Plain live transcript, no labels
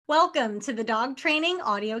Welcome to the Dog Training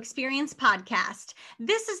Audio Experience Podcast.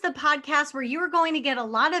 This is the podcast where you're going to get a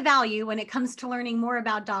lot of value when it comes to learning more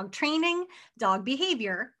about dog training, dog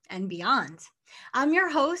behavior, and beyond. I'm your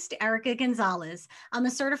host, Erica Gonzalez. I'm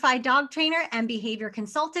a certified dog trainer and behavior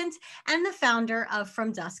consultant and the founder of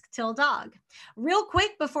From Dusk Till Dog. Real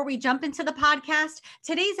quick, before we jump into the podcast,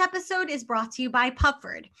 today's episode is brought to you by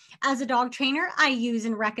Pupford. As a dog trainer, I use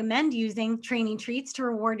and recommend using training treats to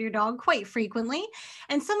reward your dog quite frequently.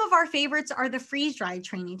 And some of our favorites are the freeze-dried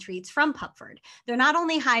training treats from Pupford. They're not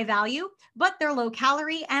only high value, but they're low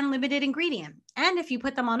calorie and limited ingredient. And if you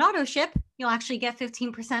put them on auto ship, you'll actually get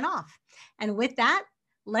 15% off. And with that,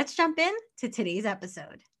 let's jump in to today's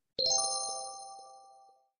episode.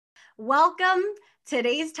 Welcome.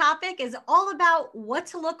 Today's topic is all about what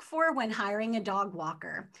to look for when hiring a dog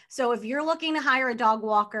walker. So if you're looking to hire a dog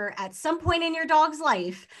walker at some point in your dog's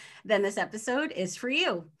life, then this episode is for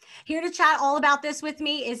you. Here to chat all about this with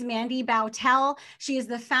me is Mandy Bowtell. She is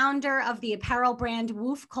the founder of the apparel brand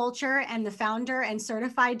Woof Culture and the founder and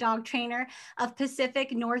certified dog trainer of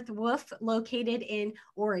Pacific North Woof, located in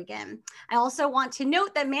Oregon. I also want to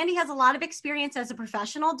note that Mandy has a lot of experience as a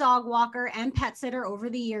professional dog walker and pet sitter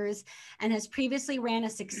over the years and has previously ran a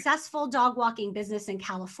successful dog walking business in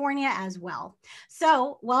California as well.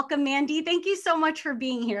 So welcome, Mandy. Thank you so much for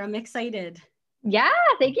being here. I'm excited. Yeah,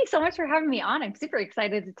 thank you so much for having me on. I'm super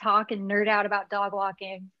excited to talk and nerd out about dog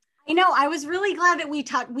walking. I know, I was really glad that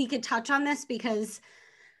we could touch on this because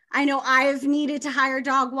I know I've needed to hire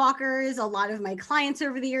dog walkers. A lot of my clients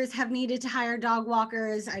over the years have needed to hire dog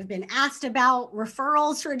walkers. I've been asked about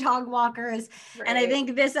referrals for dog walkers. Right. And I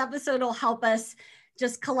think this episode will help us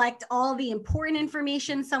just collect all the important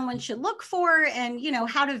information someone should look for and, you know,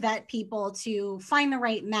 how to vet people to find the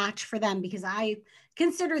right match for them, because I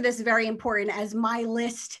consider this very important, as my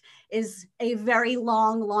list is a very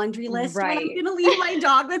long laundry list. Right. When I'm going to leave my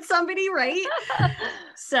dog with somebody, right?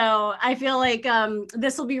 So I feel like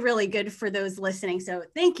this will be really good for those listening. So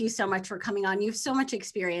thank you so much for coming on. You have so much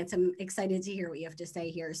experience. I'm excited to hear what you have to say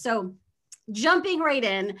here. So jumping right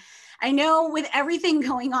in, I know with everything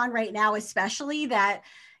going on right now, especially that,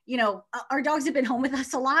 you know, our dogs have been home with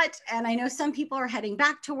us a lot. And I know some people are heading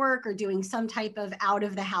back to work or doing some type of out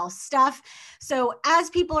of the house stuff. So as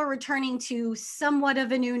people are returning to somewhat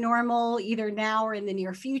of a new normal, either now or in the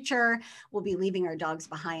near future, we'll be leaving our dogs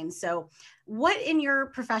behind. So what, in your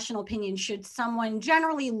professional opinion, should someone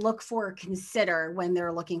generally look for or consider when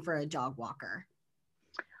they're looking for a dog walker?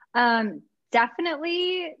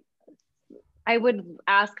 Definitely, I would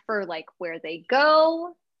ask for like where they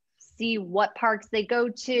go, see what parks they go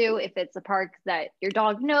to, if it's a park that your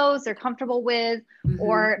dog knows, they're comfortable with,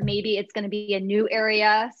 or maybe it's going to be a new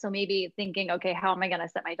area. So maybe thinking, okay, how am I going to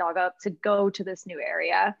set my dog up to go to this new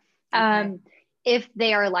area? Okay. If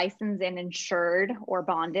they are licensed and insured or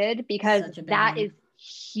bonded, because that is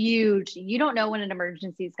huge. You don't know when an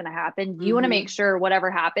emergency is going to happen. You want to make sure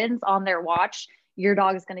whatever happens on their watch, your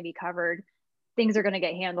dog is going to be covered. Things are going to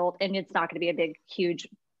get handled, and it's not going to be a big, huge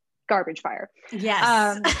garbage fire.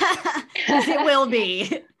 Yes, because it will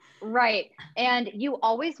be. Right. And you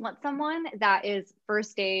always want someone that is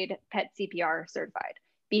first aid pet CPR certified,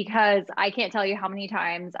 because I can't tell you how many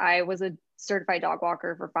times I was a certified dog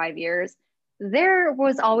walker for 5 years. There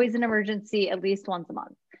was always an emergency at least once a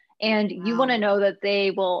month. And you want to know that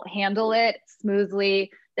they will handle it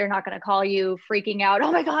smoothly. They're not going to call you freaking out.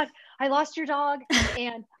 Oh my God, I lost your dog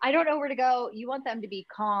and I don't know where to go. You want them to be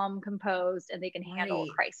calm, composed, and they can handle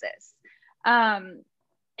a crisis.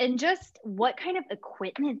 And just what kind of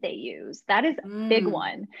equipment they use. That is a big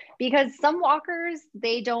one, because some walkers,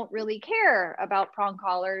 they don't really care about prong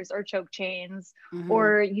collars or choke chains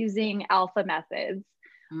or using alpha methods.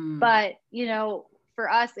 But, you know, for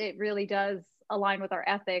us, it really does align with our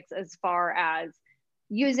ethics as far as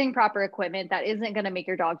using proper equipment that isn't going to make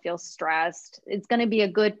your dog feel stressed. It's going to be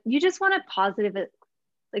you just want a positive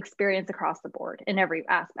experience across the board in every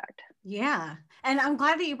aspect. Yeah. And I'm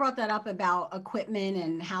glad that you brought that up about equipment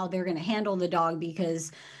and how they're going to handle the dog,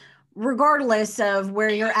 because regardless of where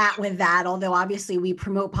you're at with that, although obviously we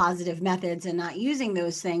promote positive methods and not using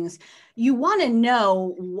those things, you want to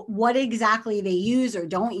know what exactly they use or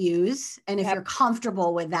don't use. And if you're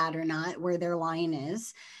comfortable with that or not, where their line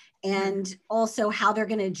is. And also how they're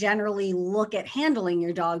going to generally look at handling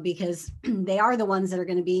your dog, because they are the ones that are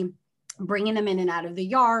going to be bringing them in and out of the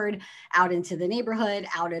yard, out into the neighborhood,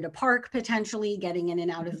 out at a park, potentially getting in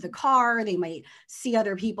and out of the car. They might see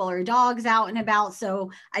other people or dogs out and about.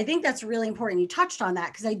 So I think that's really important. You touched on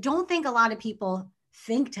that, because I don't think a lot of people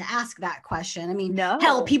think to ask that question. I mean,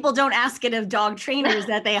 hell, people don't ask it of dog trainers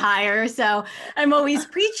that they hire. So I'm always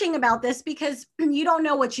preaching about this, because you don't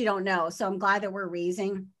know what you don't know. So I'm glad that we're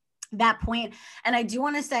raising that point. And I do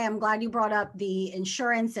want to say, I'm glad you brought up the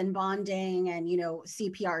insurance and bonding and, you know,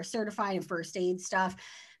 CPR certified and first aid stuff,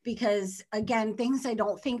 because again, things I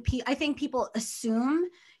don't think, I think people assume,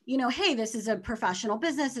 you know, hey, this is a professional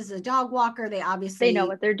business, this is a dog walker. They obviously know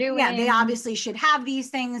what they're doing. Yeah, they obviously should have these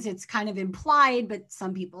things. It's kind of implied, but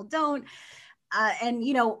some people don't. And,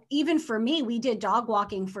 you know, even for me, we did dog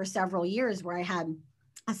walking for several years where I had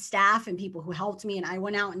a staff and people who helped me, and I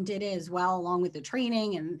went out and did it as well, along with the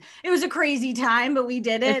training. And it was a crazy time, but we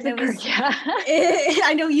did it.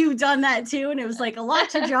 I know you've done that too. And it was like a lot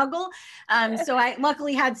to juggle. So I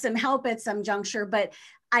luckily had some help at some juncture, but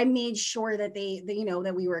I made sure that you know,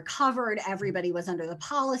 that we were covered. Everybody was under the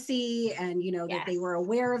policy, and, you know, that they were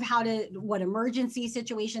aware of what emergency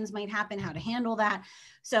situations might happen, how to handle that.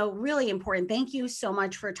 So really important. Thank you so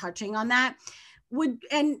much for touching on that.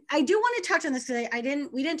 And I do want to touch on this because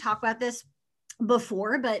we didn't talk about this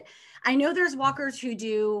before, but I know there's walkers who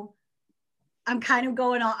do. I'm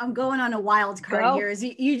going on a wild card here.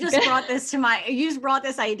 You just brought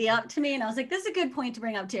this idea up to me, and I was like, this is a good point to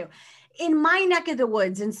bring up too. In my neck of the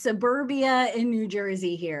woods in suburbia in New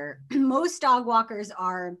Jersey here, most dog walkers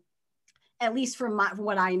are, at least from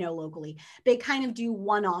what I know locally, they kind of do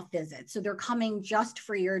one-off visits. So they're coming just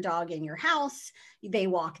for your dog in your house. They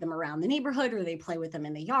walk them around the neighborhood, or they play with them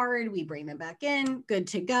in the yard. We bring them back in, good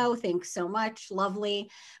to go. Thanks so much. Lovely.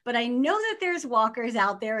 But I know that there's walkers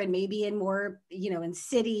out there, and maybe in more, you know, in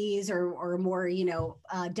cities or more, you know,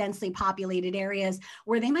 densely populated areas,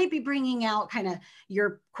 where they might be bringing out kind of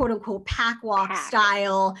your quote unquote pack walk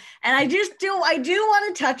style. And I do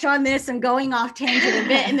want to touch on this. I'm going off tangent a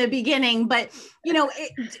bit in the beginning, but, you know,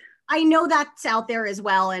 I know that's out there as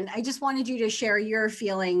well. And I just wanted you to share your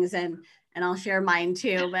feelings, and I'll share mine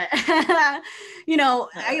too. But, you know,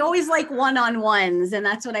 I always like one-on-ones, and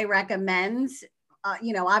that's what I recommend.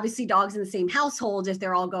 You know, obviously dogs in the same household, if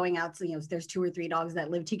they're all going out, so, you know, if there's 2 or 3 dogs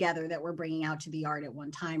that live together that we're bringing out to the yard at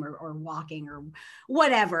one time, or walking or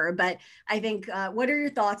whatever. But I think, what are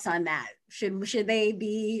your thoughts on that? Should they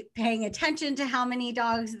be paying attention to how many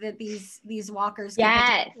dogs that these walkers could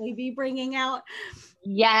potentially be bringing out?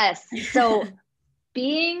 Yes. So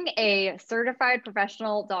being a certified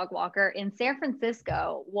professional dog walker in San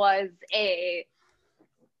Francisco was a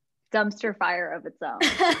dumpster fire of its own.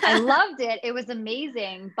 I loved it. It was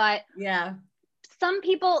amazing. But yeah, some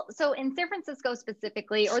people, so in San Francisco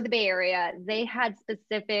specifically, or the Bay Area, they had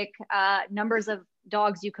specific numbers of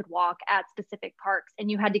dogs you could walk at specific parks, and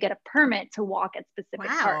you had to get a permit to walk at specific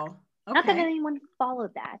parks. Okay. Not that anyone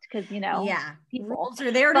followed that, because, you know, rules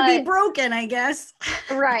are there to be broken, I guess.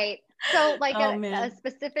 Right. So like a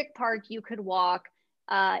specific park, you could walk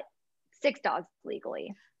 6 dogs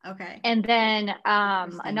legally. Okay. And then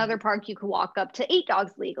another park, you could walk up to 8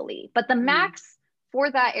 dogs legally. But the max for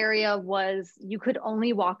that area was you could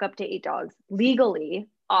only walk up to 8 dogs legally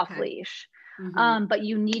off leash. But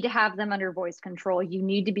you need to have them under voice control. You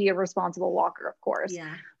need to be a responsible walker, of course.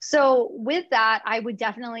 Yeah. So with that, I would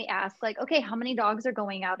definitely ask, like, okay, how many dogs are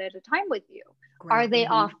going out at a time with you? Great. Are they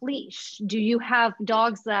off leash? Do you have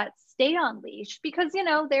dogs that stay on leash? Because, you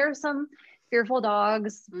know, there are some fearful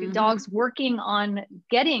dogs, dogs working on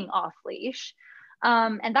getting off leash.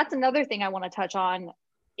 And that's another thing I want to touch on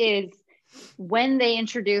is when they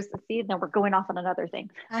introduce, now we're going off on another thing.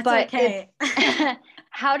 That's okay.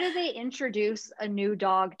 How do they introduce a new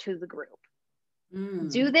dog to the group?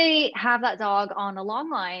 Do they have that dog on a long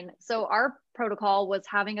line? So our protocol was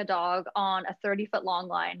having a dog on a 30-foot long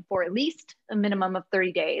line for at least a minimum of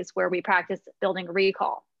 30 days, where we practice building a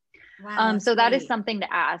recall. Wow, so that is something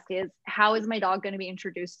to ask, is how is my dog going to be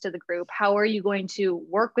introduced to the group? How are you going to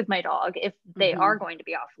work with my dog if they are going to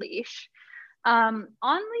be off leash? On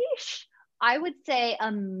leash, I would say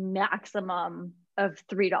a maximum of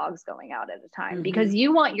 3 dogs going out at a time, because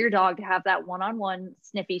you want your dog to have that one-on-one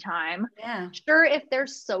sniffy time. Yeah. Sure, if they're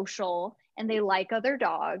social and they like other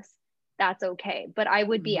dogs, that's okay. But I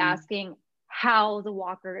would be asking how the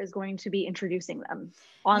walker is going to be introducing them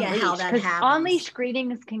on leash, because on leash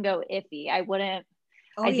greetings can go iffy. I'd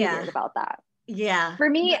be weird about that. Yeah. For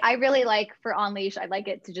me, I really like, for on leash, I like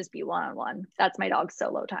it to just be one-on-one. That's my dog's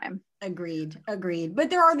solo time. Agreed. But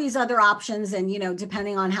there are these other options, and, you know,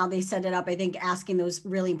 depending on how they set it up, I think asking those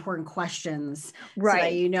really important questions, right? So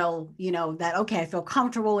that you know that, okay, I feel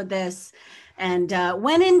comfortable with this. And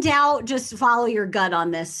when in doubt, just follow your gut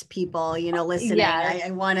on this, people, you know, listening. Yes.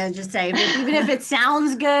 I want to just say, even if it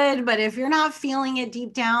sounds good, but if you're not feeling it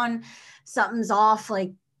deep down, something's off,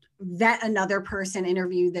 like, vet another person,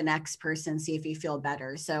 interview the next person, see if you feel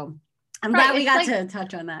better. So I'm glad we got to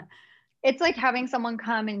touch on that. It's like having someone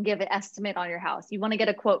come and give an estimate on your house. You want to get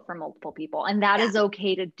a quote from multiple people, and that is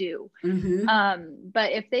okay to do.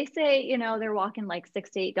 But if they say, you know, they're walking like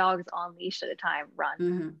 6 to 8 dogs on leash at a time,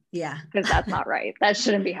 run. Yeah. Because that's not right. That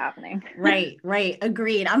shouldn't be happening. Right.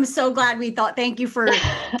 Agreed. I'm so glad thank you for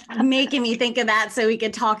making me think of that so we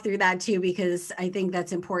could talk through that too, because I think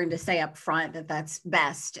that's important to say up front that that's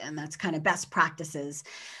best, and that's kind of best practices.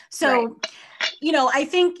 So, you know, I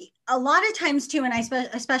think a lot of times too, and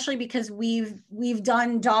especially because we've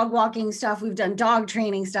done dog walking stuff, we've done dog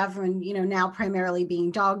training stuff, and, you know, now primarily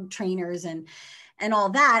being dog trainers and all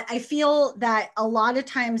that, I feel that a lot of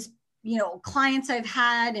times, you know, clients I've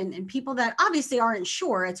had and people that obviously aren't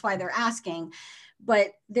sure, it's why they're asking,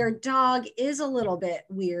 but their dog is a little bit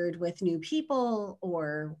weird with new people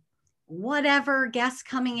or whatever, guests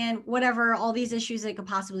coming in, whatever, all these issues that could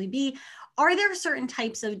possibly be. Are there certain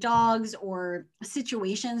types of dogs or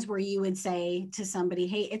situations where you would say to somebody,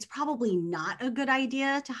 hey, it's probably not a good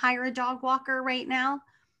idea to hire a dog walker right now?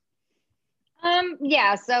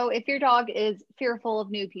 Yeah. So if your dog is fearful of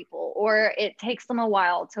new people, or it takes them a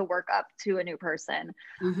while to work up to a new person,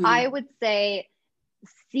 I would say,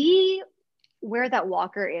 see where that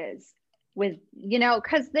walker is with, you know,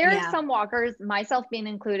 because there are some walkers, myself being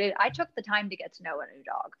included, I took the time to get to know a new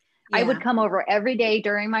dog. I would come over every day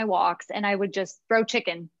during my walks, and I would just throw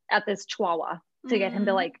chicken at this Chihuahua to get him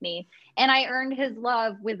to like me. And I earned his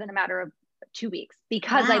love within a matter of 2 weeks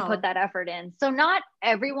because I put that effort in. So not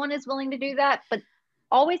everyone is willing to do that, but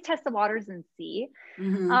always test the waters and see.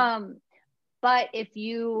 But if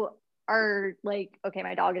you are like, okay,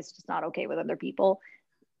 my dog is just not okay with other people,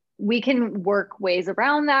 we can work ways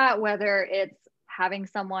around that, whether it's having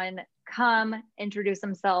someone come introduce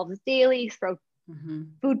themselves daily, throw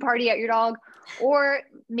food party at your dog, or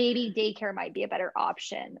maybe daycare might be a better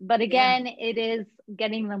option. But again, it is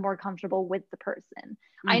getting them more comfortable with the person.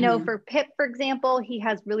 I know for Pip, for example, he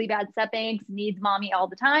has really bad setbacks, needs mommy all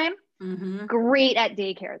the time. Great at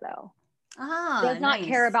daycare though. Does not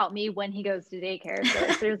care about me when he goes to daycare.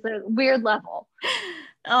 So there's a weird level.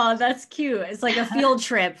 Oh, that's cute. It's like a field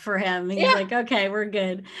trip for him. He's like, okay, we're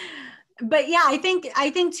good. But yeah, I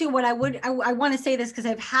think too, what I want to say this because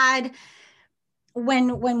I've had,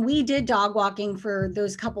 when we did dog walking for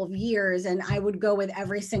those couple of years, and I would go with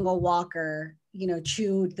every single walker, you know,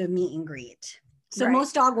 to the meet and greet. So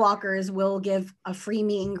most dog walkers will give a free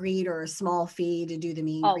meet and greet or a small fee to do the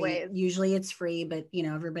meet and greet. Usually it's free, but you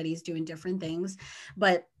know, everybody's doing different things.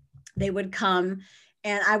 But they would come,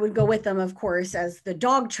 and I would go with them, of course, as the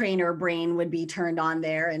dog trainer brain would be turned on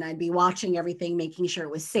there, and I'd be watching everything, making sure it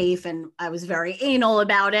was safe. And I was very anal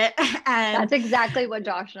about it. And that's exactly what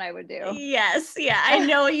Josh and I would do. Yes. Yeah. I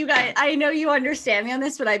know you guys, I know you understand me on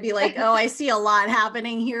this, but I'd be like, oh, I see a lot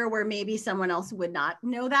happening here where maybe someone else would not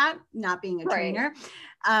know that, not being a trainer.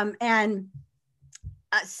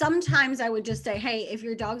 Sometimes I would just say, hey, if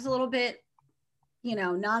your dog's a little bit, you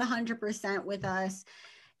know, not 100% with us,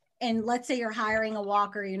 and let's say you're hiring a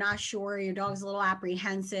walker, you're not sure, your dog's a little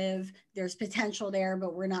apprehensive, there's potential there,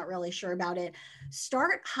 but we're not really sure about it.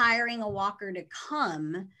 Start hiring a walker to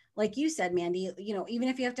come. Like you said, Mandy, you know, even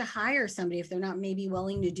if you have to hire somebody, if they're not maybe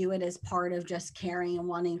willing to do it as part of just caring and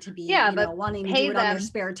wanting to be, wanting to do it on their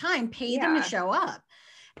spare time, pay them to show up.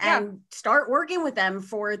 And start working with them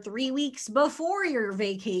for 3 weeks before your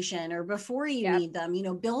vacation or before you need them. You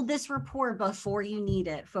know, build this rapport before you need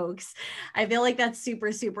it, folks. I feel like that's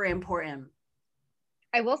super, super important.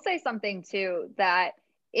 I will say something too, that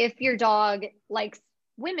if your dog likes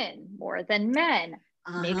women more than men,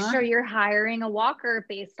 make sure you're hiring a walker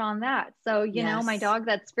based on that. So, you know, my dog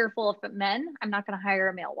that's fearful of men, I'm not going to hire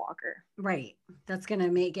a male walker. Right. That's going to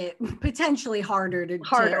make it potentially harder to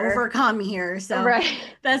overcome here. So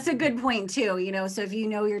that's a good point too, you know, so if you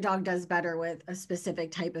know your dog does better with a specific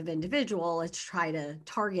type of individual, let's try to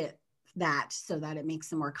target that so that it makes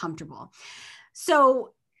them more comfortable.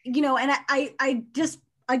 So, you know, and I just,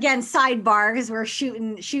 again, sidebar, because we're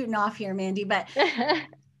shooting off here, Mandy, but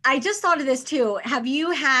I just thought of this too. Have you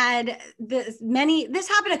had this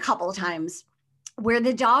happened a couple of times where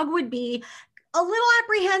the dog would be a little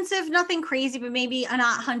apprehensive, nothing crazy, but maybe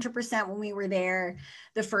not 100% when we were there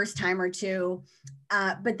the first time or two.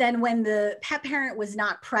 But then when the pet parent was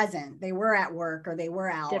not present, they were at work or they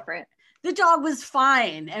were out. The dog was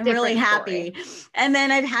fine and really happy. And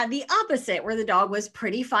then I've had the opposite where the dog was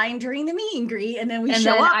pretty fine during the meet and greet. And then we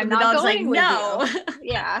show up and the dog's like, no.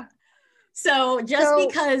 Yeah. So just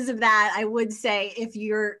because of that, I would say if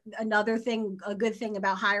you're a good thing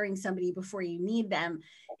about hiring somebody before you need them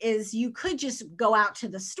is you could just go out to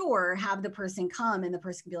the store, have the person come and the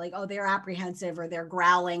person can be like, oh, they're apprehensive or they're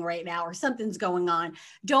growling right now or something's going on.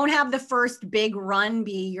 Don't have the first big run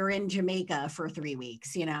be you're in Jamaica for 3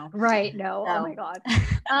 weeks, you know? Right. No. So. Oh my God.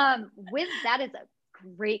 With that is a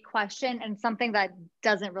great question and something that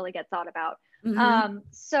doesn't really get thought about.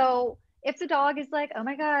 So if the dog is like, oh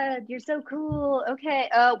my God, you're so cool. Okay.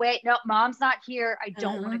 Oh, wait, no, mom's not here. I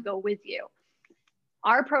don't want to go with you.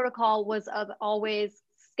 Our protocol was of always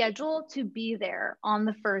schedule to be there on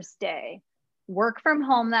the first day, work from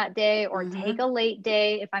home that day or take a late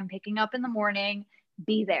day. If I'm picking up in the morning,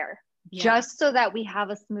 be there just so that we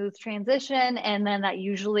have a smooth transition. And then that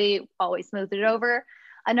usually always smooths it over.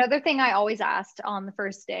 Another thing I always asked on the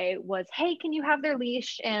first day was, hey, can you have their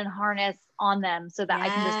leash and harness on them so that I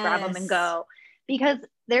can just grab them and go? Because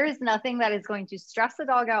there is nothing that is going to stress the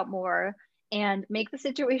dog out more and make the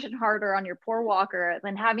situation harder on your poor walker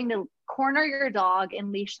than having to corner your dog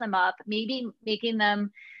and leash them up, maybe making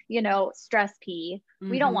them, you know, stress pee.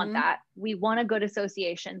 We don't want that. We want a good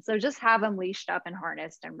association. So just have them leashed up and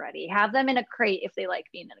harnessed and ready. Have them in a crate if they like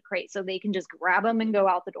being in a crate so they can just grab them and go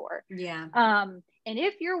out the door. Yeah. And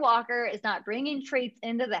if your walker is not bringing treats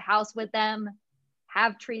into the house with them,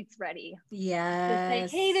 have treats ready. Yes.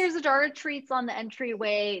 Just say, hey, there's a jar of treats on the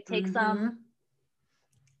entryway. Take some.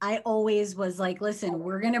 I always was like, listen,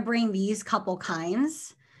 we're going to bring these couple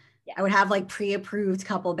kinds. Yeah. I would have like pre-approved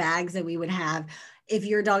couple bags that we would have. If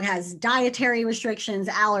your dog has dietary restrictions,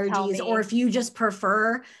 allergies, or if you just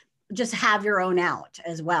prefer, just have your own out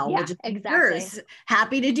as well. Yeah, which is exactly.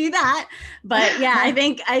 Happy to do that. But yeah, I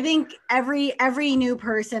think every new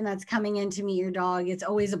person that's coming in to meet your dog, it's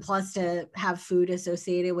always a plus to have food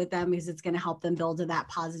associated with them because it's going to help them build that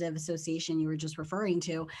positive association you were just referring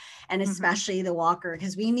to. And especially the walker,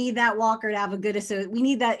 because we need that walker to have a good we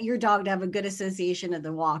need that your dog to have a good association of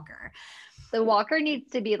the walker. The walker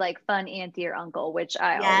needs to be like fun auntie or uncle, which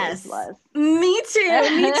I always was. Me too.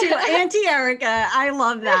 Auntie Erica. I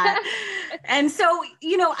love that. And so,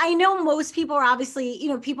 you know, I know most people are obviously, you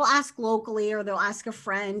know, people ask locally or they'll ask a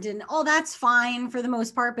friend and, oh, that's fine for the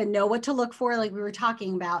most part, but know what to look for, like we were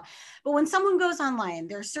talking about. But when someone goes online,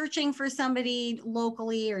 they're searching for somebody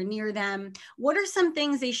locally or near them. What are some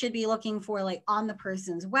things they should be looking for, like on the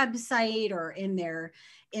person's website or in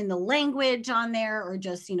the language on there, or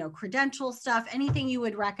just, you know, credential stuff? Anything you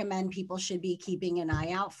would recommend people should be keeping an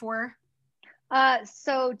eye out for?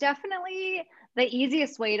 So definitely the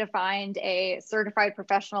easiest way to find a certified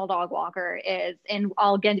professional dog walker is, and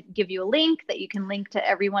I'll give you a link that you can link to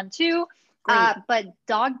everyone too. But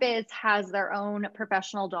DogBiz has their own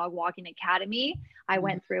professional dog walking academy. I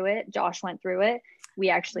went through it. Josh went through it. We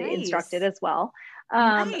actually instructed as well.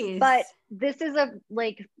 But this is a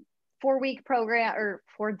 4-week program or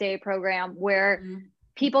 4-day program where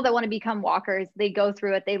people that want to become walkers, they go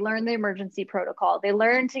through it. They learn the emergency protocol. They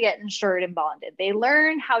learn to get insured and bonded. They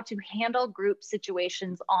learn how to handle group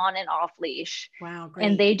situations on and off leash. Wow, great.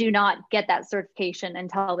 And they do not get that certification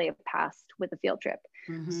until they have passed with a field trip.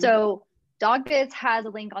 So DogBiz has a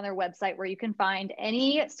link on their website where you can find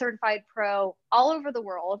any certified pro all over the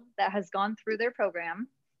world that has gone through their program,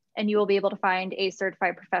 and you will be able to find a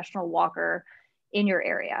certified professional walker in your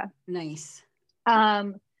area. Nice.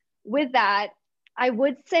 With that, I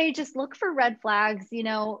would say just look for red flags. You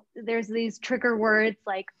know, there's these trigger words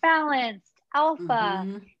like balanced,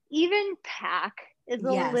 alpha, even pack is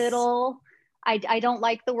a little, I don't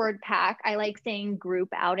like the word pack. I like saying group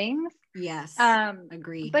outings. Yes.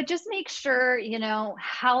 Agree. But just make sure, you know,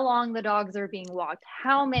 how long the dogs are being walked,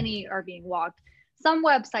 how many are being walked. Some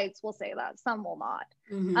websites will say that, some will not.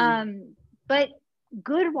 But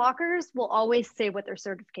good walkers will always say what their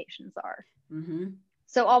certifications are.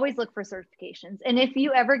 So always look for certifications. And if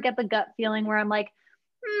you ever get the gut feeling where I'm like,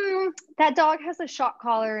 that dog has a shock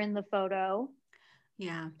collar in the photo,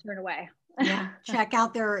 turn away. Check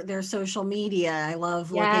out their social media. I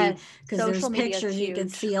love looking because there's pictures you can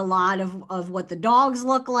see a lot of what the dogs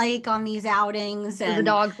look like on these outings. And do the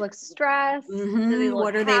dogs look stressed?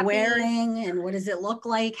 What are they wearing? And what does it look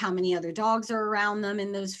like? How many other dogs are around them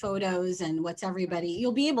in those photos? And what's everybody?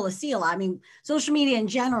 You'll be able to see a lot. I mean, social media in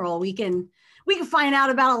general, we can find out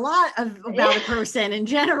about a lot about a person in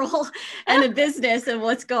general and a business and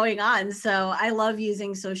what's going on. So I love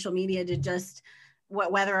using social media to just,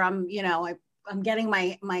 whether I'm, you know, I'm getting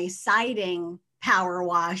my siding power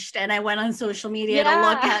washed and I went on social media to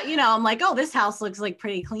look at, you know, I'm like, oh, this house looks like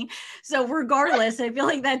pretty clean. So regardless, I feel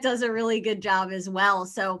like that does a really good job as well.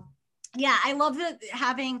 So Yeah, I love that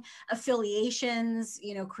having affiliations,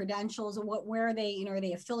 you know, credentials, where are they, you know, are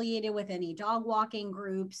they affiliated with any dog walking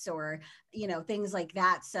groups or, you know, things like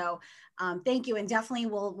that. So thank you. And definitely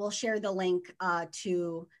we'll share the link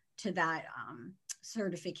to that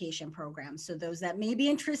certification program. So those that may be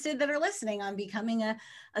interested that are listening on becoming a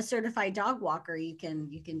certified dog walker, you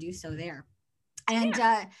can do so there. And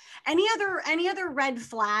any other red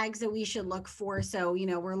flags that we should look for? So, you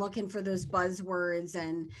know, we're looking for those buzzwords,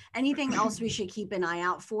 and anything else we should keep an eye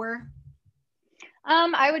out for?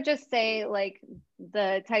 I would just say like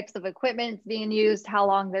the types of equipment being used, how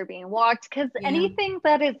long they're being walked, because Yeah. anything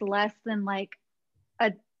that is less than like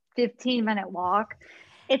a 15-minute walk,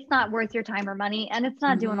 it's not worth your time or money, and it's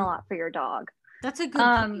not doing a lot for your dog. That's a good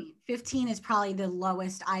point. 15 is probably the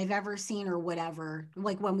lowest I've ever seen or whatever.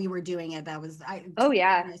 Like when we were doing it, that was, oh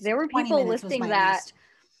yeah, there were 20 people minutes was listing my that. least.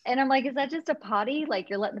 And I'm like, is that just a potty? Like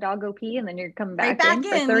you're letting the dog go pee and then you're coming Right back in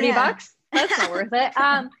for 30 yeah. bucks? That's not worth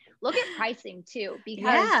it. Look at pricing too,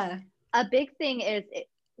 because a big thing is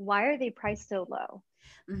why are they priced so low?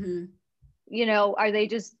 You know, are they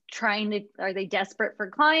just are they desperate for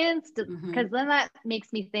clients? Because then that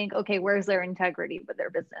makes me think, okay, where's their integrity with their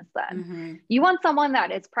business then? You want someone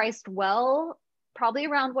that is priced well, probably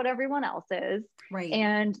around what everyone else is. Right.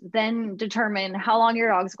 And then determine how long your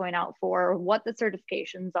dog's going out for, what the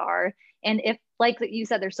certifications are. And if, like you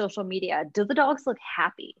said, their social media, do the dogs look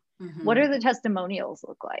happy? What are the testimonials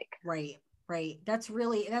look like? Right. Right. That's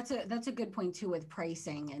a good point too with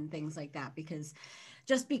pricing and things like that, because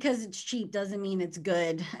just because it's cheap doesn't mean it's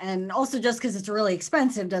good. And also just because it's really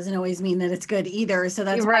expensive doesn't always mean that it's good either. So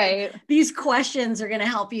that's right. why these questions are going to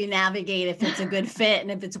help you navigate if it's a good fit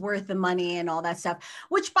and if it's worth the money and all that stuff,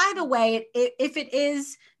 which by the way, if it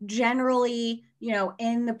is generally, you know,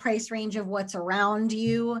 in the price range of what's around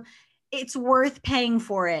you, it's worth paying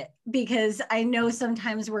for it, because I know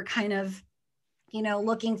sometimes we're kind of, you know,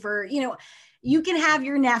 looking for, you know, you can have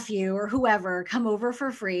your nephew or whoever come over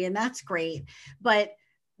for free and that's great. But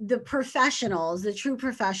the professionals, the true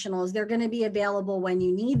professionals, they're going to be available when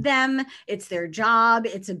you need them. It's their job.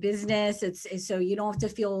 It's a business. It's so you don't have to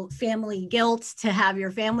feel family guilt to have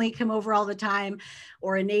your family come over all the time,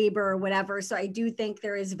 or a neighbor or whatever. So I do think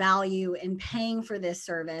there is value in paying for this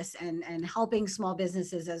service and helping small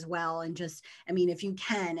businesses as well. And just, I mean, if you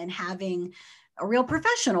can, and having a real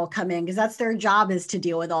professional come in, because that's their job, is to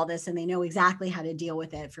deal with all this, and they know exactly how to deal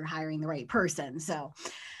with it for hiring the right person. So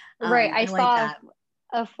right. I like saw that.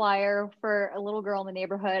 A flyer for a little girl in the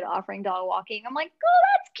neighborhood offering dog walking. I'm like, oh,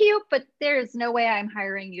 that's cute, but there's no way I'm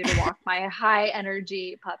hiring you to walk my high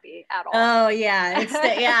energy puppy at all. Oh yeah,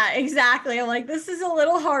 yeah, exactly. I'm like, this is a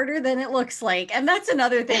little harder than it looks like. And that's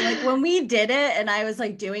another thing. Like when we did it and I was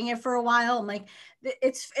like doing it for a while, I'm like,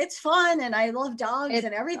 it's fun and I love dogs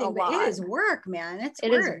and everything, but it is work, man.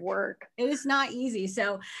 It is work. It is not easy.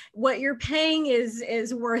 So what you're paying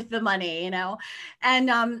is worth the money, you know?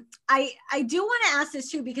 And I do want to ask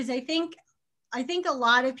this too, because I think a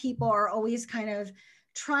lot of people are always kind of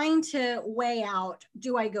trying to weigh out,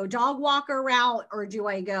 do I go dog walker route or do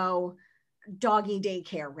I go doggy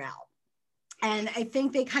daycare route? And I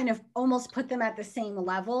think they kind of almost put them at the same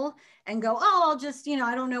level and go, oh, I'll just, you know,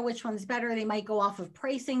 I don't know which one's better. They might go off of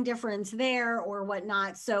pricing difference there or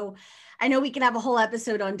whatnot. So I know we can have a whole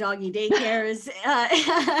episode on doggy daycares,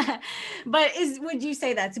 but would you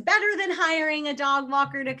say that's better than hiring a dog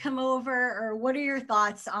walker to come over? Or what are your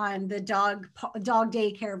thoughts on the dog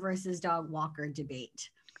daycare versus dog walker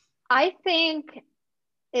debate? I think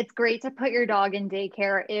it's great to put your dog in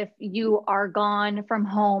daycare if you are gone from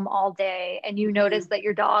home all day and you notice that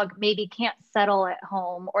your dog maybe can't settle at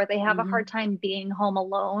home, or they have a hard time being home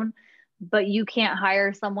alone, but you can't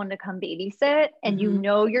hire someone to come babysit, and you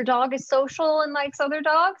know your dog is social and likes other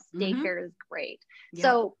dogs. Daycare is great. Yep.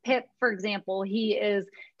 So Pip, for example, he is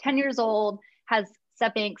 10 years old, has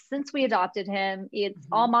Sepinx since we adopted him. It's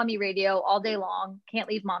all mommy radio all day long, can't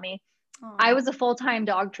leave mommy. Aww. I was a full-time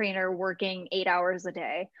dog trainer working 8 hours a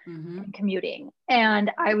day and commuting.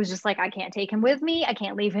 And I was just like, I can't take him with me. I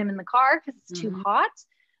can't leave him in the car because it's too hot.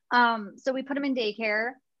 So we put him in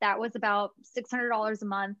daycare. That was about $600 a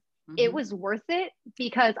month. It was worth it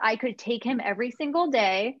because I could take him every single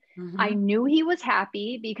day. I knew he was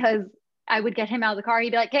happy because I would get him out of the car.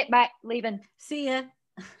 He'd be like, okay, bye, leaving. See ya.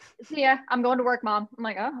 See ya. I'm going to work, Mom. I'm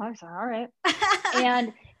like, oh, all right.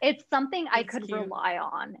 And it's something I could rely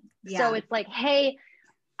on. Yeah. So it's like, hey,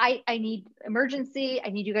 I need emergency. I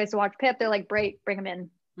need you guys to watch Pip. They're like, bring him in.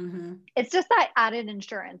 It's just that added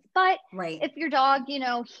insurance. But if your dog, you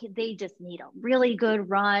know, they just need a really good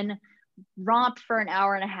run, romp for an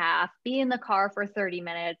hour and a half, be in the car for 30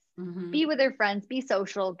 minutes. be with their friends, be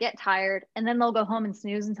social, get tired, and then they'll go home and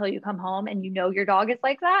snooze until you come home and you know your dog is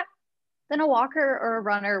like that, then a walker or a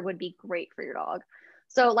runner would be great for your dog.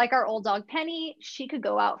 So like our old dog Penny, she could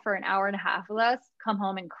go out for an hour and a half with us, come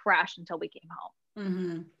home and crash until we came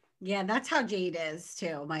home. Yeah, that's how Jade is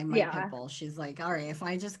too. My pit bull. She's like, all right, if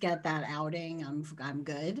I just get that outing, I'm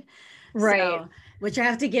good. Right. So, which I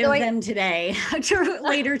have to give them today.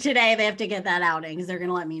 Later today, they have to get that outing because they're going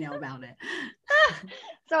to let me know about it.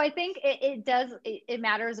 So I think it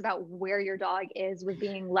matters about where your dog is with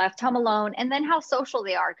being left home alone, and then how social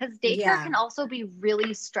they are, because daycare can also be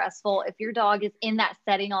really stressful if your dog is in that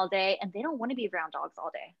setting all day and they don't want to be around dogs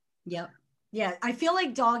all day. Yep. Yeah, I feel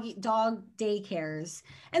like dog daycares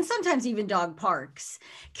and sometimes even dog parks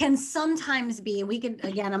can sometimes be. We could,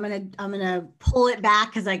 again, I'm gonna pull it back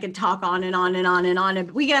because I could talk on and on and on and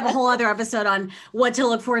on. We could have a whole other episode on what to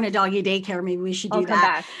look for in a doggy daycare. Maybe we should do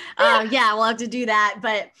that. Yeah, we'll have to do that.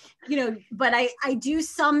 But but I do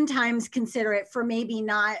sometimes consider it for maybe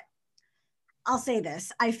not. I'll say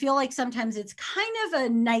this: I feel like sometimes it's kind of a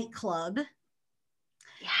nightclub.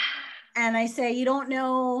 Yeah. And I say you don't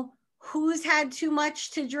know who's had too much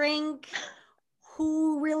to drink,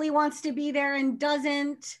 who really wants to be there and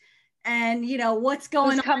doesn't, and what's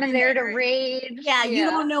going on coming there to rage. Yeah, you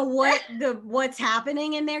don't know what's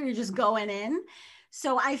happening in there. You're just going in.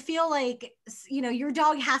 So I feel like your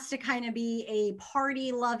dog has to kind of be a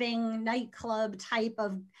party loving nightclub type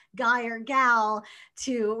of guy or gal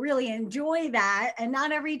to really enjoy that, and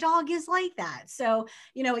not every dog is like that. So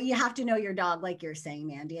you have to know your dog, like you're saying,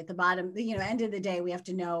 Mandy. At the bottom, end of the day, we have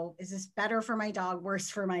to know, is this better for my dog, worse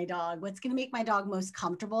for my dog? What's going to make my dog most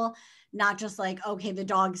comfortable? Not just like, okay, the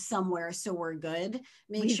dog's somewhere, so we're good.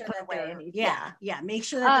 Make sure that they're make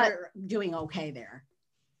sure that they're doing okay there.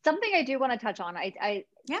 Something I do want to touch on, I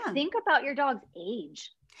think about your dog's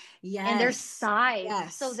age. Yes. And their size.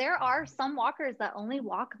 Yes. So there are some walkers that only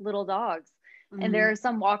walk little dogs, and there are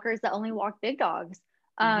some walkers that only walk big dogs.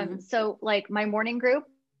 So like my morning group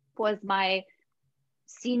was my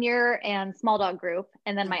senior and small dog group,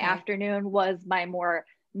 and then my afternoon was my more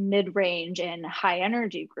mid-range and high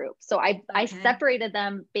energy group. So I separated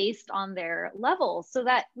them based on their levels so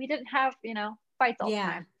that we didn't have fights all the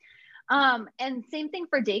time. And same thing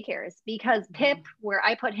for daycares, because Pip, where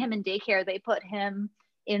I put him in daycare, they put him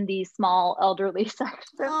in the small elderly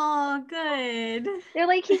section. Oh, good. They're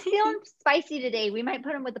like, he's feeling spicy today. We might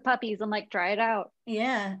put him with the puppies. I'm like, try it out.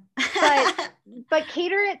 Yeah. but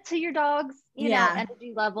cater it to your dog's,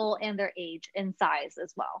 energy level and their age and size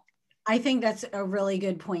as well. I think that's a really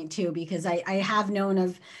good point too, because I have known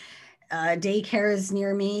of daycares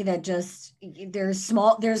near me that just there's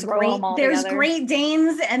Great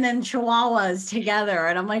Danes and then Chihuahuas together,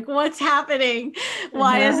 and I'm like, what's happening?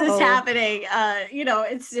 Why is this happening?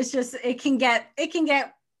 It's just it can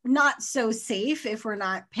get not so safe if we're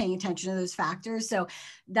not paying attention to those factors. So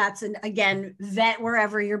that's again, vet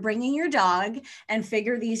wherever you're bringing your dog and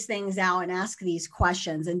figure these things out and ask these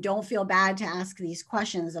questions, and don't feel bad to ask these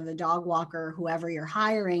questions of the dog walker, whoever you're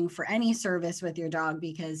hiring for any service with your dog,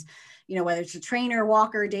 because whether it's a trainer,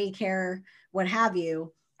 walker, daycare, what have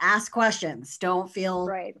you, ask questions. Don't feel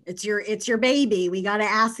it's your baby. We got to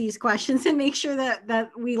ask these questions and make sure that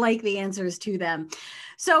we like the answers to them.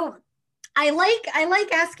 So I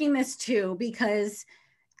like asking this too, because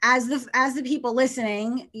as the people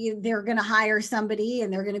listening, they're going to hire somebody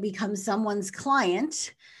and they're going to become someone's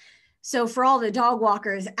client. So for all the dog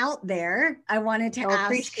walkers out there, I wanted to ask,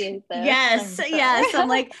 appreciate this. Yes. I'm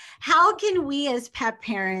like, how can we as pet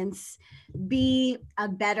parents be a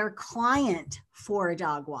better client for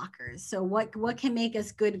dog walkers? So what can make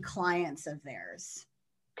us good clients of theirs?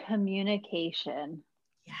 Communication.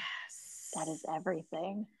 Yes. That is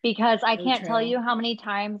everything. Because I can't tell you how many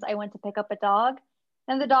times I went to pick up a dog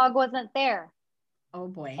and the dog wasn't there. Oh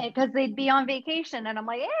boy. Because they'd be on vacation and I'm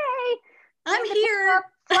like, hey, I'm here.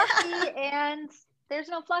 Fluffy, and there's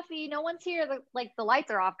no Fluffy. No one's here. The lights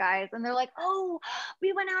are off, guys. And they're like, oh,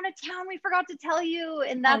 we went out of town. We forgot to tell you.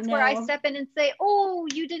 And that's where I step in and say, oh,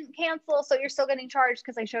 you didn't cancel, so you're still getting charged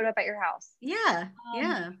because I showed up at your house. Yeah.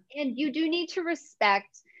 And you do need to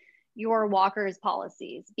respect your walkers'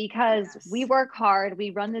 policies, because we work hard.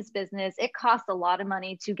 We run this business. It costs a lot of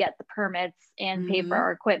money to get the permits and pay for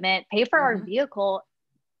our equipment, pay for our vehicle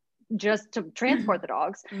just to transport the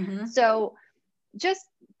dogs. So just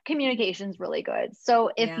communication is really good. So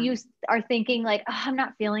if you are thinking like, oh, I'm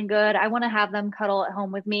not feeling good, I want to have them cuddle at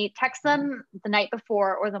home with me, text them the night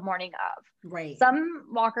before or the morning of. Right. Some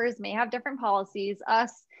walkers may have different policies.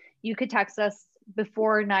 You could text us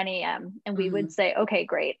before 9 a.m. and we would say, okay,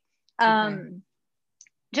 great.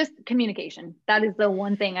 Just communication. That is the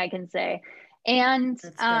one thing I can say. And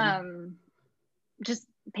That's good. just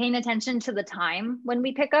paying attention to the time when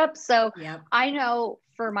we pick up. So Yep. I know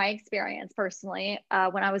for my experience personally,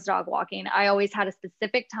 when I was dog walking, I always had a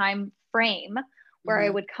specific time frame where I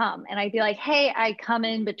would come and I'd be like, hey, I come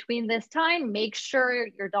in between this time, make sure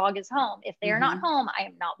your dog is home. If they are not home, I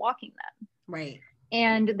am not walking them. Right.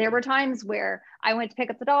 And there were times where I went to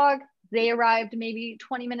pick up the dog, they arrived maybe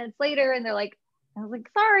 20 minutes later and they're like, I was like,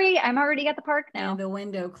 sorry, I'm already at the park now. And the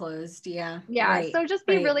window closed. Yeah. Yeah. Right. So just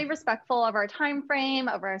be Right. really respectful of our time frame,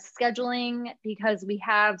 of our scheduling, because we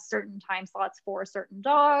have certain time slots for certain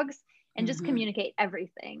dogs, and just communicate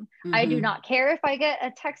everything. I do not care if I get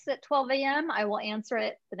a text at 12 a.m. I will answer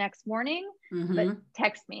it the next morning, but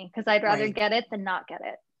text me, because I'd rather get it than not get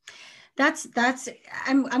it.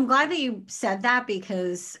 I'm glad that you said that,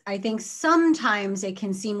 because I think sometimes it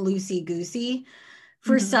can seem loosey-goosey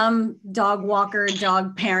for some dog walker,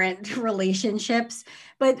 dog parent relationships.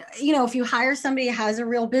 But, you know, if you hire somebody who has a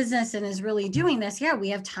real business and is really doing this, yeah, we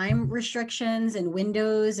have time restrictions and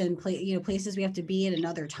windows and places we have to be at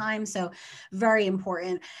another time. So very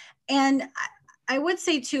important. And I would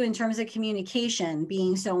say too, in terms of communication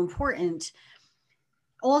being so important,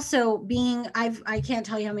 also being, I can't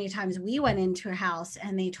tell you how many times we went into a house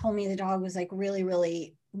and they told me the dog was like really,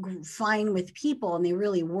 really fine with people, and they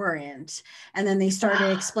really weren't. And then they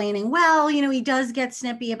started explaining, well, you know, he does get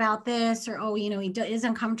snippy about this, or, oh, you know, he is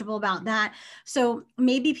uncomfortable about that. So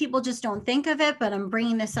maybe people just don't think of it, but I'm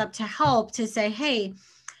bringing this up to help, to say, hey,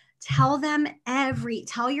 tell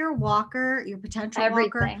your walker, your potential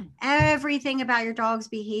walker, everything about your dog's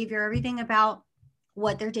behavior, everything about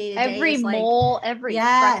what their day-to-day is like. Every mole, every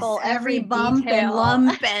freckle, every every bump detail. and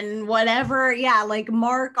lump and whatever. Yeah. Like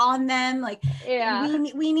mark on them. Like,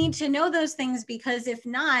 we need to know those things, because if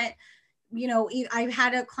not, you know, I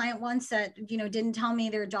had a client once that, you know, didn't tell me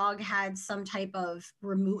their dog had some type of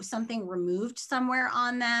something removed somewhere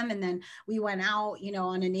on them. And then we went out, you know,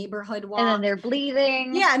 on a neighborhood walk. And then they're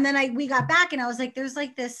bleeding. Yeah. And then we got back and I was like, there's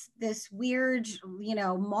like this weird, you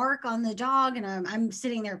know, mark on the dog. And I'm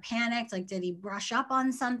sitting there panicked. Like, did he brush up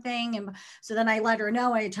on something? And so then I let her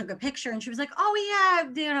know. I took a picture and she was like, oh yeah,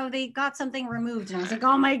 you know, they got something removed. And I was like,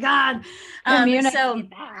 oh my God.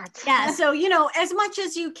 So, you know, as much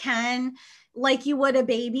as you can, like you would a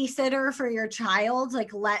babysitter for your child,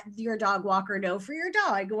 like let your dog walker know for your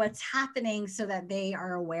dog what's happening so that they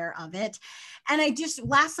are aware of it. And I just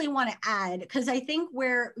lastly want to add, because I think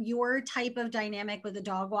where your type of dynamic with the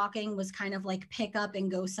dog walking was kind of like pick up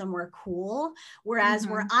and go somewhere cool, whereas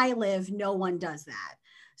where I live, no one does that.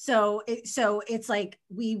 So it's like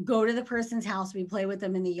we go to the person's house, we play with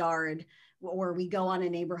them in the yard, or we go on a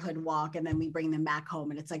neighborhood walk, and then we bring them back home,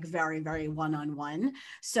 and it's like very, very one-on-one.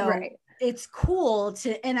 So it's cool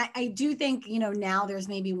to, and I do think, you know, now there's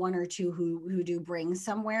maybe one or two who do bring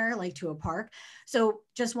somewhere, like to a park. So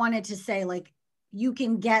just wanted to say, like, you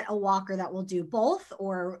can get a walker that will do both,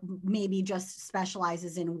 or maybe just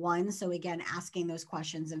specializes in one. So again, asking those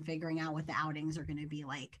questions and figuring out what the outings are going to be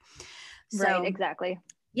like. So, right, exactly.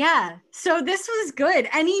 Yeah. So this was good.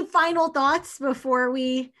 Any final thoughts before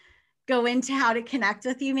we go into how to connect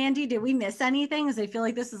with you, Mandy? Did we miss anything? Because I feel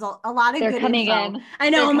like this is a lot of good info. I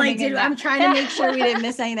know. I'm like, I'm trying to make sure we didn't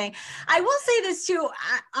miss anything. I will say this too.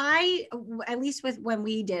 I at least with when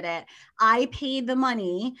we did it, I paid the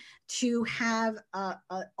money to have a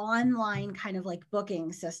online kind of like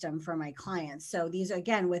booking system for my clients. So these,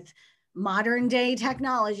 again, with modern day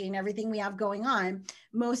technology and everything we have going on,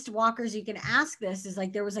 most walkers, you can ask this, is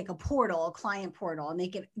like there was like a portal, a client portal,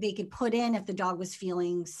 and they could put in if the dog was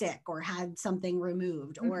feeling sick or had something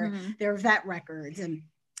removed, or their vet records, and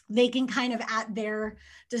they can kind of at their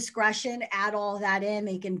discretion add all that in.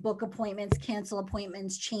 They can book appointments, cancel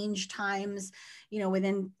appointments, change times, you know,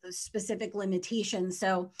 within specific limitations.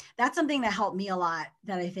 So that's something that helped me a lot,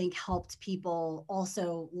 that I think helped people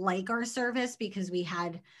also like our service, because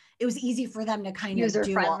it was easy for them to kind of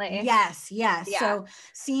do friendly. Yes. Yeah. So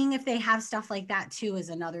seeing if they have stuff like that too is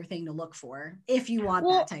another thing to look for if you want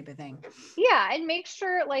that type of thing. Yeah. And make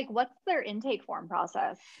sure, like, what's their intake form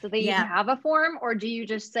process? Do they even have a form, or do you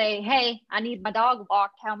just say, hey, I need my dog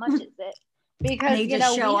walked. How much is it? Because, you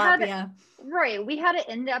know, we had an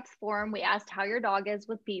in-depth form. We asked how your dog is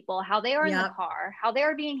with people, how they are in the car, how they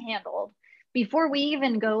are being handled, before we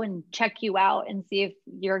even go and check you out and see if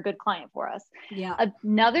you're a good client for us. Yeah.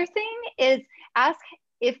 Another thing is ask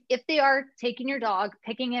if they are taking your dog,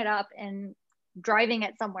 picking it up and driving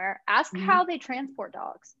it somewhere, ask how they transport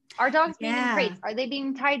dogs. Are dogs being in crates? Are they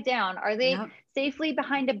being tied down? Are they safely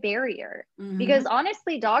behind a barrier? Because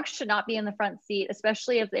honestly, dogs should not be in the front seat,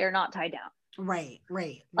 especially if they're not tied down. Right.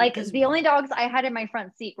 Like Because the only dogs I had in my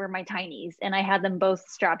front seat were my tinies, and I had them both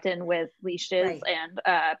strapped in with leashes and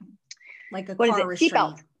like a what is car it? restraint.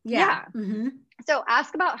 Seatbelt. Yeah. Yeah. So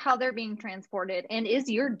ask about how they're being transported, and is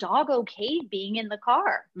your dog okay being in the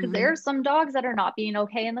car? Because there are some dogs that are not being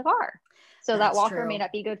okay in the car. So that walker may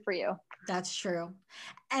not be good for you. That's true.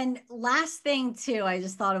 And last thing too, I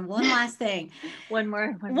just thought of one last thing. One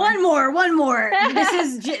more. This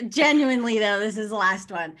is genuinely though, this is the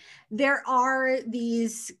last one. There are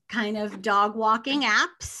these kind of dog walking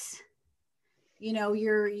apps, you know,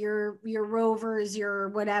 your Rovers, your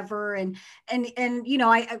whatever. And, you know,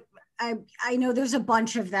 I know there's a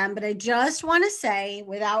bunch of them, but I just want to say,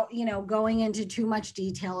 without, you know, going into too much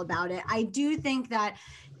detail about it, I do think that,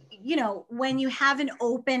 you know, when you have an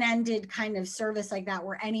open-ended kind of service like that,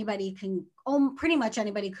 where anybody can, pretty much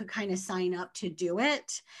anybody could kind of sign up to do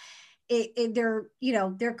it, there, you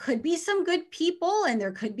know, there could be some good people and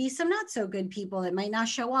there could be some not so good people that might not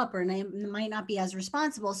show up or might not be as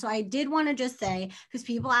responsible. So I did want to just say, because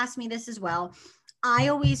people ask me this as well, I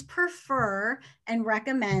always prefer and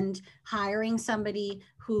recommend hiring somebody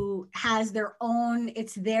who has their own,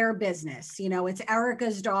 it's their business, you know, it's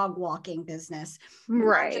Erica's dog walking business,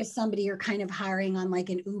 right? Not just somebody you're kind of hiring on like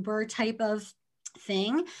an Uber type of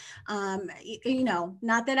thing. You know,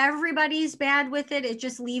 not that everybody's bad with it. It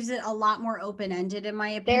just leaves it a lot more open-ended, in my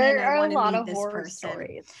opinion. There are a lot of horror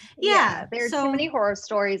stories. Yeah, there's too many horror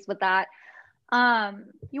stories with that.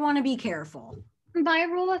 You want to be careful. My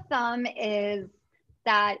rule of thumb is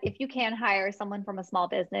that if you can hire someone from a small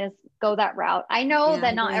business, go that route. I know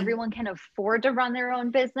that not everyone can afford to run their own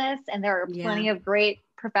business, and there are plenty of great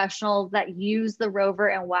professionals that use the Rover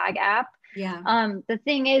and WAG app. The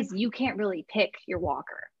thing is, you can't really pick your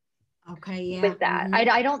walker. With that,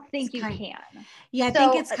 I don't think you can. I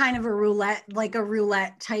think it's kind of a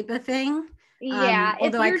roulette type of thing.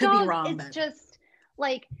 Although I could be wrong. It's just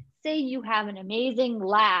like, say you have an amazing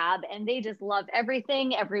lab and they just love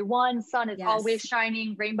everything, everyone, sun is always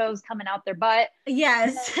shining, rainbows coming out their butt.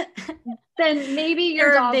 Then maybe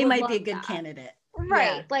your dog they might be a good candidate.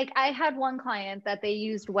 Right. Like I had one client that they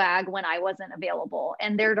used WAG when I wasn't available,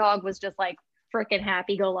 and their dog was just like freaking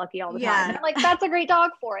happy-go-lucky all the time. And I'm like, that's a great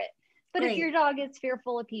dog for it. But if your dog is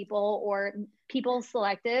fearful of people or people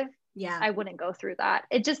selective, I wouldn't go through that.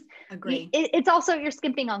 It just, it's also, you're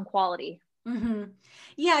skimping on quality.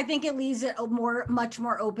 Yeah, I think it leaves it much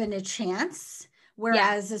more open to chance.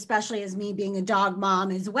 Whereas, especially as me being a dog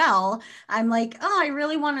mom as well, I'm like, oh, I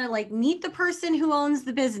really want to like meet the person who owns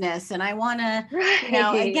the business. And I want to, you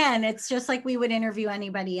know, again, it's just like we would interview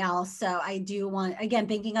anybody else. So I do want, again,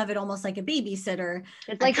 thinking of it almost like a babysitter.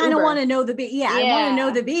 It's like I kind of want to know I want to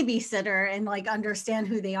know the babysitter and like understand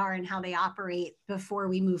who they are and how they operate before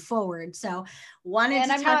we move forward. So wanted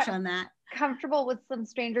to touch on that. Comfortable with some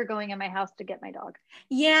stranger going in my house to get my dog.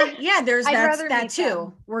 There's that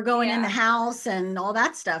too. We're going in the house and all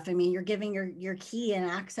that stuff. I mean, you're giving your key and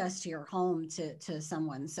access to your home to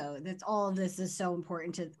someone. So that's all of this is so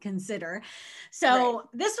important to consider. So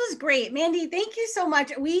this was great. Mandy, thank you so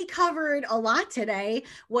much. We covered a lot today,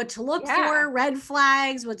 what to look for, red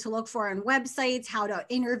flags, what to look for on websites, how to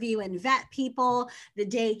interview and vet people, the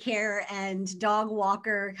daycare and dog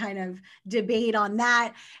walker kind of debate on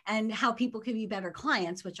that, and how people can be better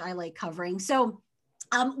clients, which I like covering. So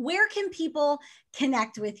where can people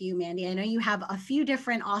connect with you, Mandy? I know you have a few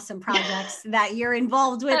different awesome projects that you're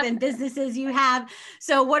involved with and businesses you have.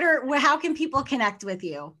 So how can people connect with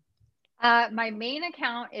you? My main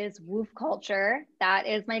account is Woof Culture. That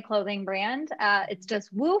is my clothing brand. It's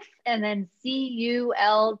just Woof and then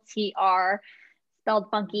CULTR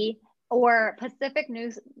spelled funky, or Pacific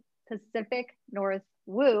North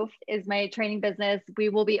Woof is my training business. We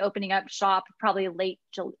will be opening up shop probably late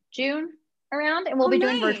June around, and we'll be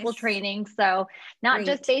doing virtual training. So not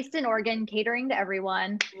just based in Oregon, catering to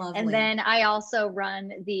everyone. Lovely. And then I also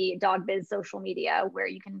run the Dog Biz social media, where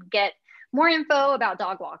you can get more info about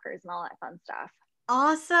dog walkers and all that fun stuff.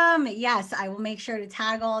 Awesome. Yes, I will make sure to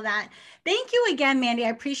tag all of that. Thank you again, Mandy. I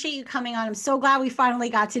appreciate you coming on. I'm so glad we finally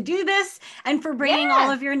got to do this, and for bringing all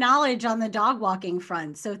of your knowledge on the dog walking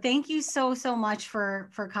front. So thank you so much for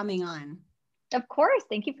coming on. Of course.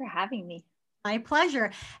 Thank you for having me. My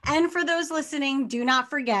pleasure. And for those listening, do not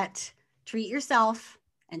forget, treat yourself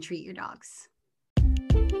and treat your dogs.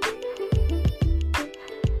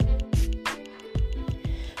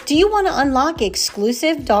 Do you want to unlock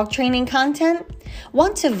exclusive dog training content?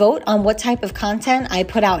 Want to vote on what type of content I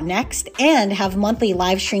put out next and have monthly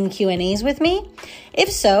live stream Q&As with me? If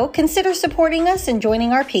so, consider supporting us and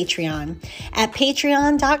joining our Patreon at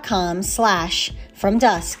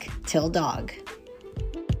patreon.com/FromDuskTillDog.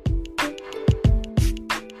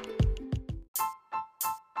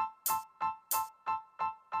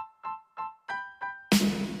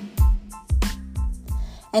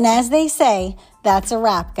 And as they say, that's a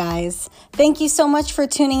wrap, guys. Thank you so much for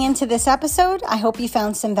tuning into this episode. I hope you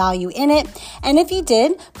found some value in it. And if you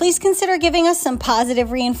did, please consider giving us some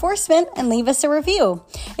positive reinforcement and leave us a review.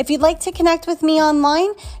 If you'd like to connect with me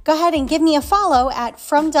online, go ahead and give me a follow at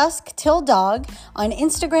From Dusk Till Dog on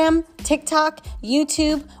Instagram, TikTok,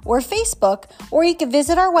 YouTube, or Facebook, or you can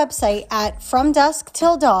visit our website at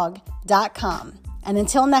FromDuskTillDog.com. And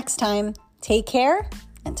until next time, take care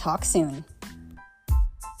and talk soon.